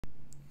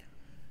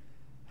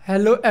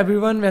Hello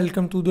everyone,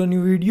 welcome to the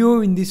new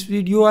video. In this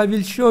video I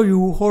will show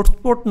you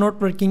hotspot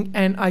not working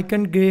and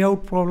icon gray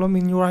out problem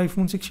in your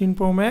iPhone 16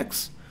 Pro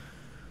Max.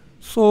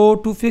 So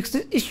to fix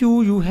this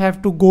issue you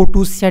have to go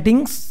to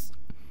settings.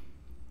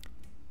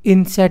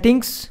 In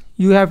settings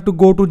you have to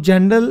go to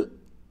general,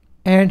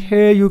 and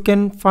here you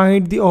can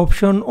find the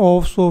option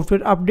of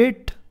software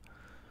update.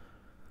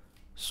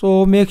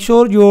 So make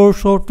sure your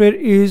software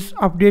is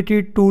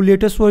updated to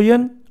latest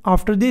version.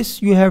 After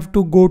this you have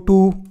to go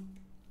to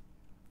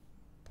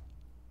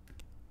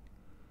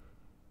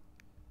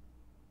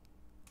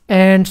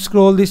and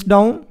scroll this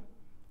down.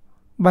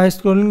 By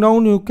scrolling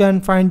down you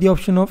can find the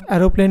option of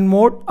aeroplane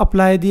mode.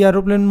 Apply the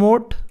aeroplane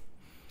mode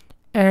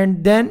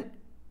and then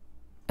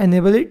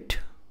enable it.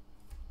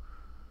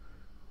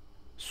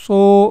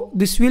 So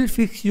this will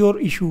fix your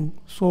issue.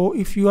 So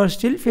if you are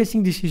still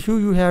facing this issue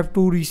you have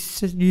to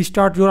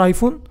restart your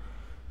iPhone.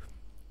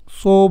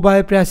 So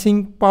by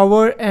pressing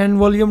power and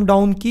volume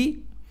down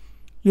key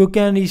you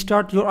can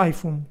restart your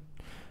iPhone.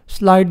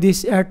 Slide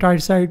this at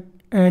right side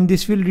and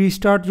this will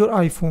restart your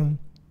iPhone.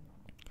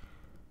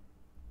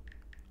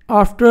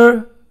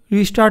 After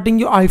restarting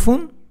your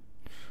iPhone,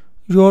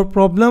 your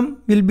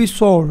problem will be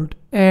solved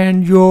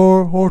and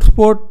your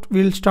hotspot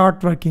will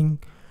start working.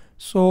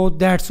 So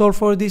that's all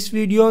for this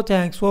video.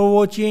 Thanks for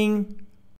watching.